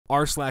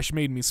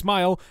r/made me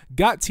smile,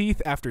 got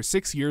teeth after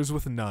 6 years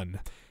with none.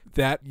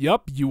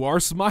 Yup, you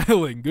are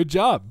smiling. Good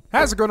job.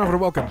 How's it going,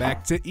 everyone? Welcome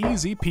back to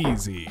Easy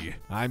Peasy.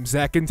 I'm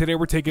Zach, and today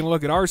we're taking a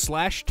look at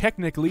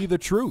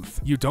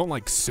r/technicallythetruth. You don't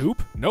like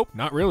soup? Nope,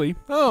 not really.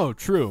 Oh,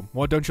 true.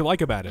 What don't you like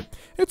about it?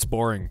 It's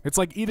boring. It's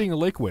like eating a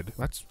liquid.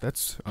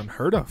 That's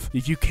unheard of.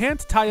 If you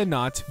can't tie a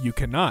knot, you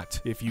cannot.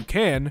 If you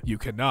can, you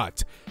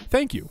cannot.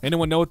 Thank you.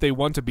 Anyone know what they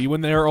want to be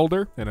when they are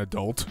older? An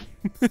adult.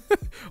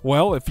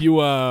 Well, if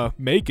you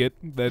make it,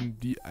 then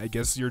I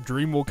guess your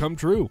dream will come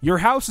true. Your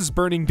house is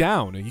burning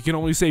down. You can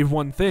only save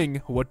one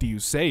thing. What do you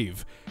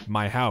save?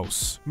 My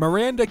house.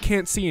 Miranda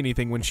can't see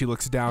anything when she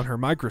looks down her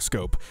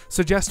microscope.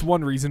 Suggest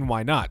one reason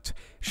why not.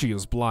 She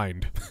is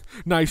blind.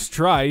 Nice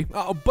try.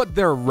 Oh, but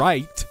they're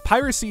right.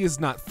 Piracy is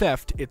not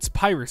theft, it's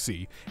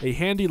piracy. A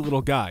handy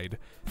little guide.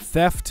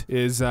 Theft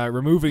is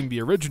removing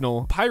the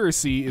original.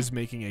 Piracy is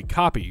making a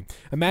copy.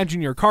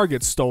 Imagine your car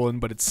gets stolen,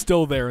 but it's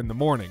still there in the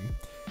morning.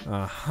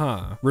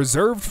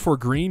 Reserved for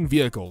green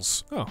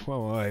vehicles. Oh,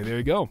 well, there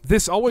you go.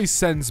 This always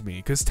sends me,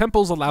 because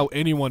temples allow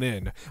anyone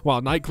in,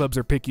 while nightclubs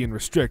are picky and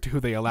restrict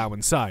who they allow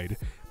inside.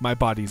 My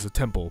body's a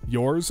temple.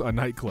 Yours, a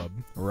nightclub.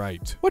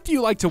 Right. What do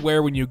you like to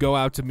wear when you go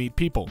out to meet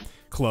people?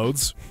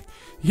 Clothes.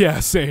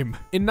 Yeah, same.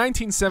 In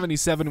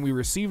 1977, we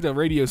received a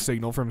radio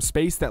signal from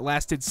space that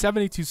lasted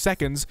 72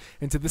 seconds,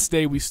 and to this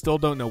day, we still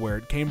don't know where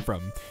it came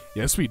from.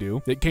 Yes, we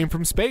do. It came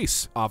from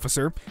space,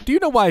 officer. Do you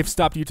know why I've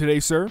stopped you today,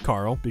 sir?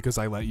 Carl, because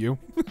I let you.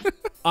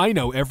 I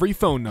know every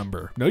phone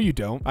number. No, you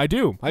don't. I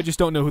do. I just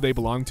don't know who they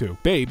belong to.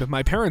 Babe,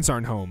 my parents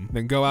aren't home.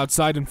 Then go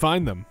outside and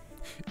find them.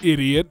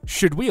 Idiot.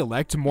 Should we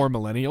elect more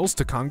millennials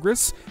to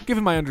Congress?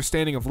 Given my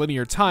understanding of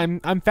linear time,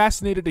 I'm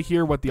fascinated to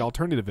hear what the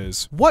alternative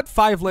is. What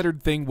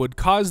 5-lettered thing would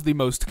cause the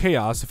most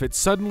chaos if it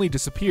suddenly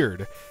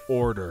disappeared?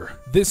 Order.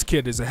 This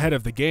kid is ahead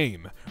of the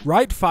game.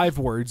 Write 5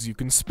 words you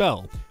can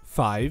spell.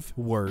 5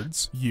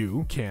 words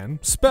you can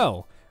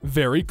spell.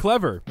 Very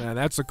clever.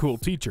 That's a cool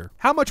teacher.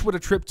 How much would a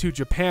trip to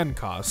Japan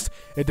cost?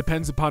 It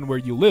depends upon where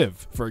you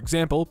live. For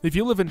example, if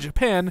you live in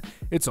Japan,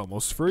 it's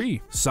almost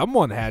free.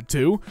 Someone had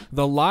to.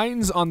 The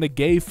lines on the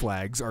gay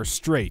flags are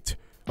straight.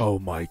 Oh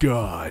my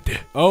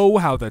god. Oh,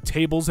 how the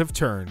tables have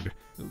turned.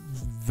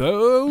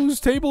 Those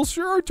tables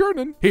sure are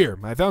turning. Here,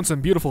 I found some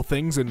beautiful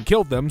things and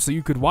killed them so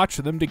you could watch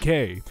them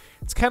decay.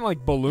 It's kind of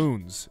like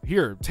balloons.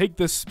 Here, take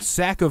this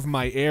sack of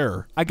my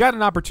air. I got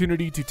an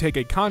opportunity to take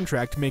a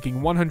contract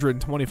making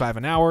 $125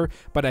 an hour,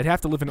 but I'd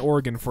have to live in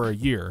Oregon for a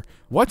year.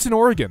 What's in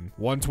Oregon?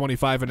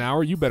 $125 an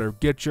hour? You better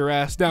get your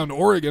ass down to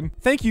Oregon.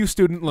 Thank you,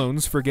 student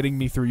loans, for getting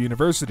me through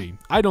university.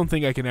 I don't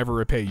think I can ever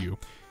repay you.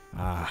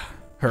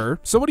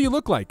 Her. So what do you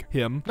look like?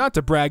 Him. Not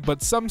to brag,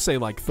 but some say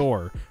like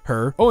Thor.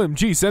 Her.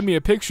 OMG, send me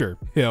a picture.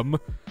 Him.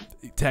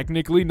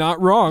 Technically not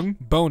wrong.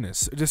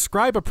 Bonus.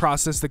 Describe a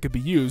process that could be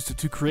used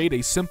to create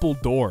a simple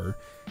door.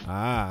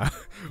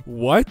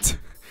 What?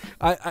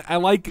 I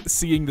like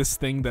seeing this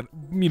thing that,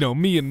 you know,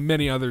 me and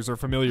many others are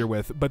familiar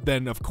with, but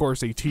then, of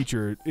course, a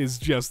teacher is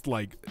just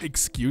like,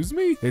 excuse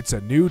me? It's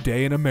a new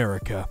day in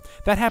America.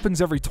 That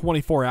happens every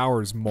 24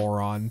 hours,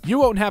 moron. You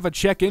won't have a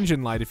check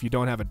engine light if you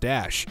don't have a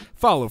dash.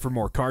 Follow for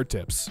more car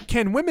tips.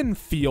 Can women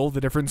feel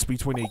the difference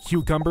between a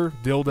cucumber,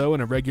 dildo,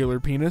 and a regular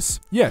penis?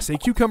 Yes, a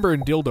cucumber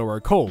and dildo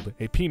are cold.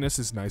 A penis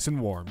is nice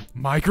and warm.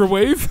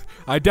 Microwave?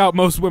 I doubt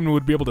most women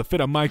would be able to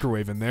fit a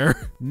microwave in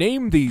there.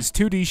 Name these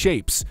 2D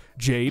shapes.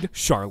 Jade,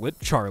 Charlotte,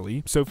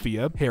 Charlie,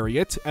 Sophia,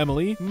 Harriet,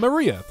 Emily,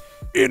 Maria.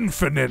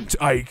 Infinite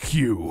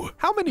IQ.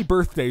 How many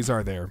birthdays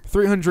are there?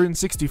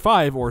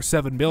 365 or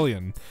 7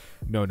 billion?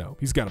 No,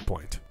 he's got a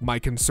point. My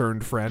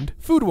concerned friend.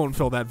 Food won't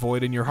fill that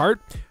void in your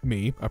heart.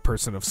 Me, a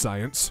person of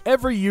science.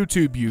 Every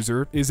YouTube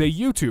user is a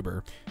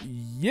YouTuber.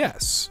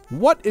 Yes.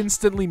 What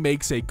instantly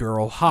makes a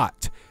girl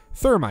hot?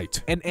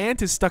 Thermite. An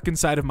ant is stuck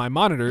inside of my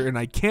monitor and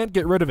I can't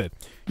get rid of it.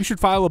 You should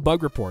file a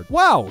bug report.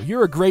 Wow,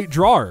 you're a great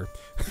drawer.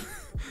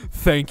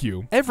 Thank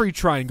you. Every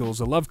triangle is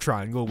a love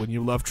triangle when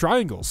you love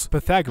triangles.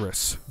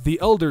 Pythagoras. The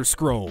Elder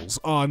Scrolls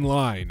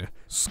Online.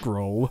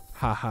 Scroll.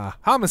 Haha.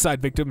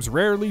 Homicide victims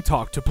rarely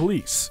talk to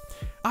police.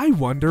 I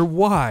wonder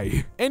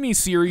why. Any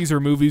series or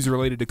movies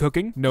related to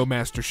cooking? No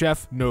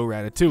MasterChef, no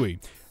Ratatouille.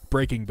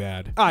 Breaking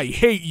Bad. I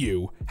hate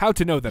you. How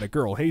to know that a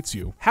girl hates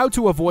you. How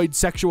to avoid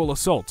sexual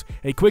assault.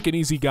 A quick and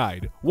easy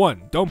guide.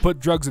 1. Don't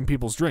put drugs in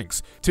people's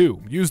drinks.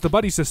 2. Use the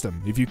buddy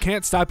system. If you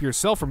can't stop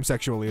yourself from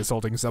sexually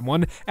assaulting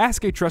someone,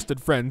 ask a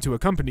trusted friend to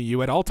accompany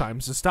you at all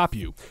times to stop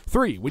you.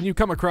 3. When you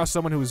come across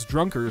someone who is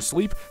drunk or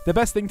asleep, the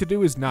best thing to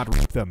do is not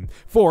rape them.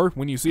 4.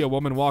 When you see a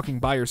woman walking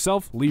by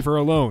herself, leave her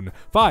alone.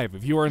 5.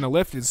 If you are in a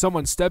lift and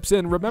someone steps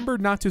in, remember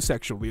not to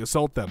sexually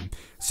assault them.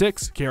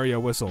 6. Carry a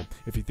whistle.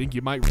 If you think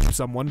you might rape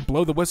someone,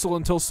 blow the whistle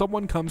until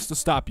someone comes to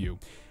stop you.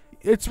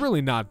 It's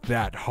really not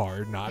that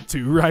hard not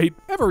to, right?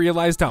 Ever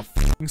realized how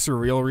f***ing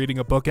surreal reading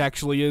a book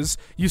actually is?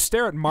 You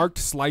stare at marked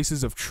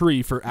slices of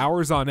tree for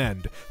hours on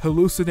end,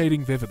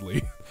 hallucinating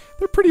vividly.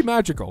 They're pretty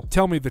magical.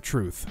 Tell me the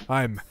truth.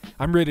 I'm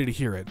ready to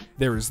hear it.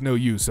 There is no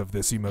use of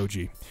this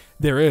emoji.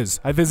 There is.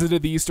 I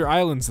visited the Easter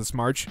Islands this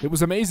March. It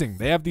was amazing.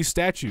 They have these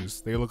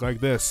statues. They look like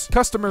this.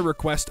 Customer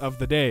request of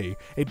the day.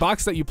 A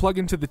box that you plug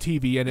into the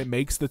TV and it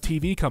makes the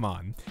TV come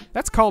on.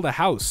 That's called a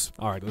house.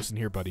 Alright, listen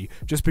here, buddy.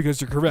 Just because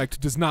you're correct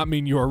does not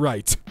mean you're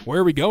right. Where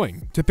are we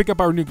going? To pick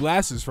up our new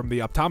glasses from the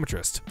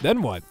optometrist.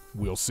 Then what?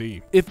 We'll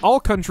see. If all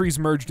countries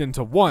merged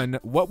into one,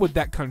 what would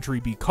that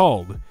country be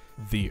called?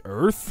 The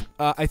Earth?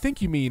 I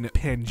think you mean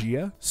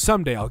Pangea.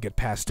 Someday I'll get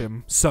past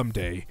him.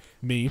 Someday.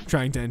 Me,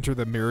 trying to enter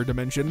the mirror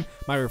dimension.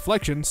 My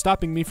reflection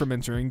stopping me from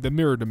entering the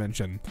mirror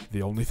dimension.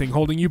 The only thing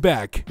holding you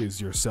back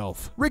is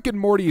yourself. Rick and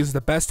Morty is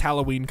the best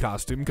Halloween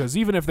costume, because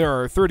even if there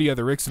are 30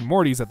 other Ricks and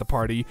Mortys at the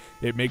party,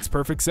 it makes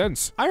perfect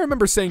sense. I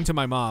remember saying to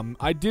my mom,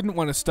 I didn't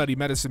want to study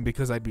medicine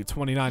because I'd be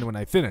 29 when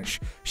I finish.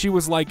 She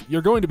was like,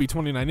 you're going to be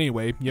 29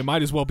 anyway, you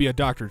might as well be a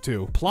doctor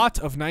too. Plot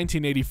of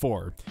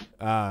 1984.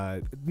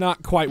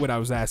 Not quite what I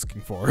was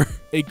asking for.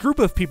 A group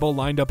of people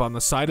lined up on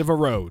the side of a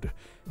road.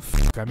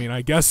 I mean,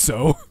 I guess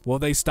so. Will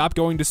they stop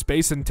going to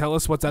space and tell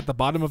us what's at the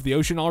bottom of the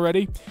ocean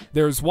already?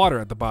 There's water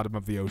at the bottom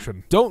of the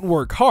ocean. Don't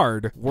work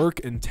hard,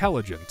 work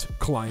intelligent.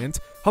 Client,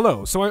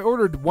 hello, so I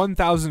ordered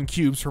 1,000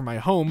 cubes for my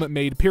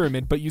home-made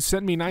pyramid, but you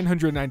sent me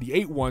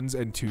 998 ones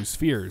and 2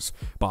 spheres.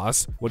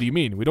 Boss, what do you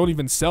mean? We don't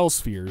even sell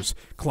spheres.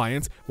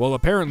 Client, well,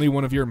 apparently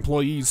one of your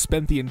employees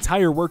spent the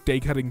entire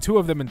workday cutting 2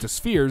 of them into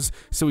spheres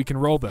so we can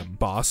roll them.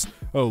 Boss,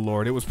 oh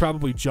lord, it was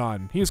probably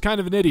John. He is kind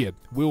of an idiot.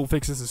 We will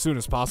fix this as soon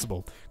as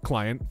possible.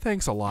 Client,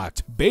 thanks a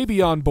lot.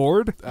 Baby on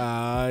board?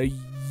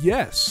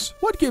 Yes.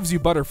 What gives you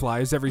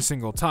butterflies every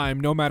single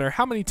time, no matter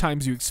how many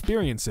times you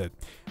experience it?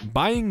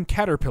 Buying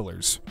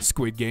caterpillars.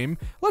 Squid Game.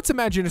 Let's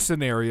imagine a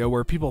scenario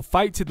where people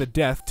fight to the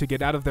death to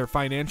get out of their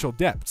financial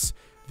debts.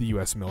 The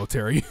U.S.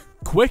 military.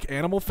 Quick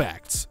animal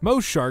facts.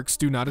 Most sharks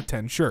do not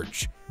attend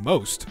church.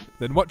 Most?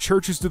 Then what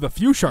churches do the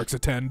few sharks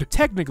attend?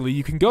 Technically,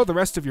 you can go the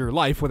rest of your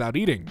life without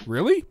eating.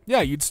 Really?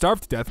 Yeah, you'd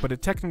starve to death, but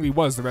it technically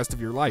was the rest of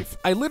your life.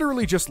 I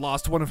literally just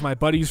lost one of my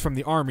buddies from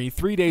the army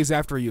 3 days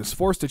after he was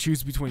forced to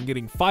choose between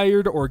getting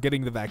fired or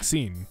getting the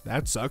vaccine.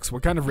 That sucks.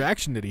 What kind of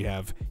reaction did he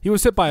have? He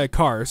was hit by a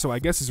car, so I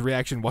guess his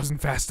reaction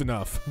wasn't fast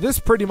enough. This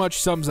pretty much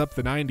sums up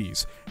the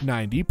 90s.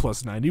 90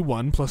 plus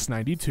 91 plus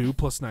 92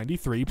 plus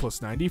 93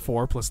 plus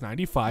 94 plus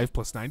 95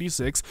 plus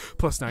 96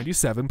 plus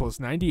 97 plus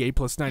 98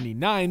 plus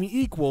 99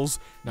 equals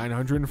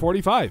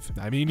 945.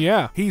 I mean,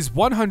 yeah, he's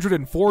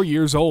 104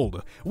 years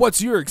old.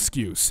 What's your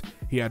excuse?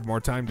 He had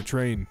more time to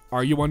train.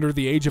 Are you under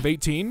the age of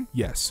 18?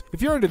 Yes.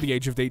 If you're under the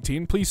age of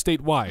 18, please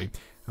state why.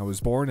 I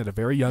was born at a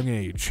very young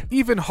age.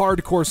 Even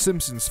hardcore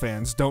Simpsons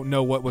fans don't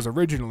know what was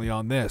originally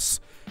on this.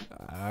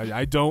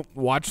 I don't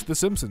watch The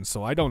Simpsons,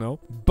 so I don't know.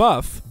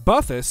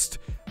 Buffest,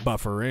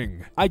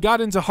 buffering. I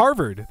got into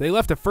Harvard. They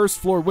left a first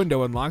floor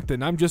window unlocked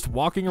and I'm just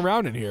walking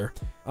around in here.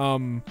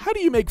 How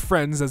do you make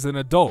friends as an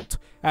adult?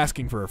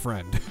 Asking for a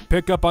friend.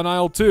 Pick up on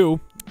aisle 2.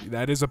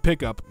 That is a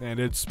pickup, and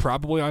it's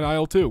probably on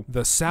aisle 2.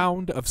 The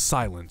sound of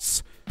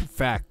silence.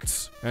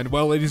 Facts. And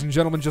well, ladies and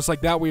gentlemen, just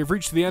like that, we have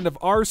reached the end of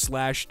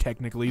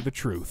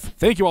r/technicallythetruth.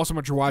 Thank you all so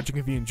much for watching.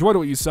 If you enjoyed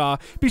what you saw,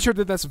 be sure to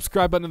hit that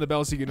subscribe button and the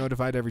bell so you get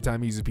notified every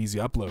time Easy Peasy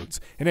uploads.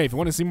 And hey, if you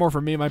want to see more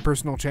from me and my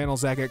personal channel,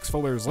 Zach X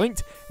Fuller is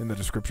linked in the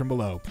description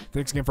below.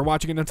 Thanks again for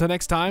watching, and until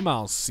next time,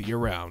 I'll see you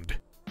around.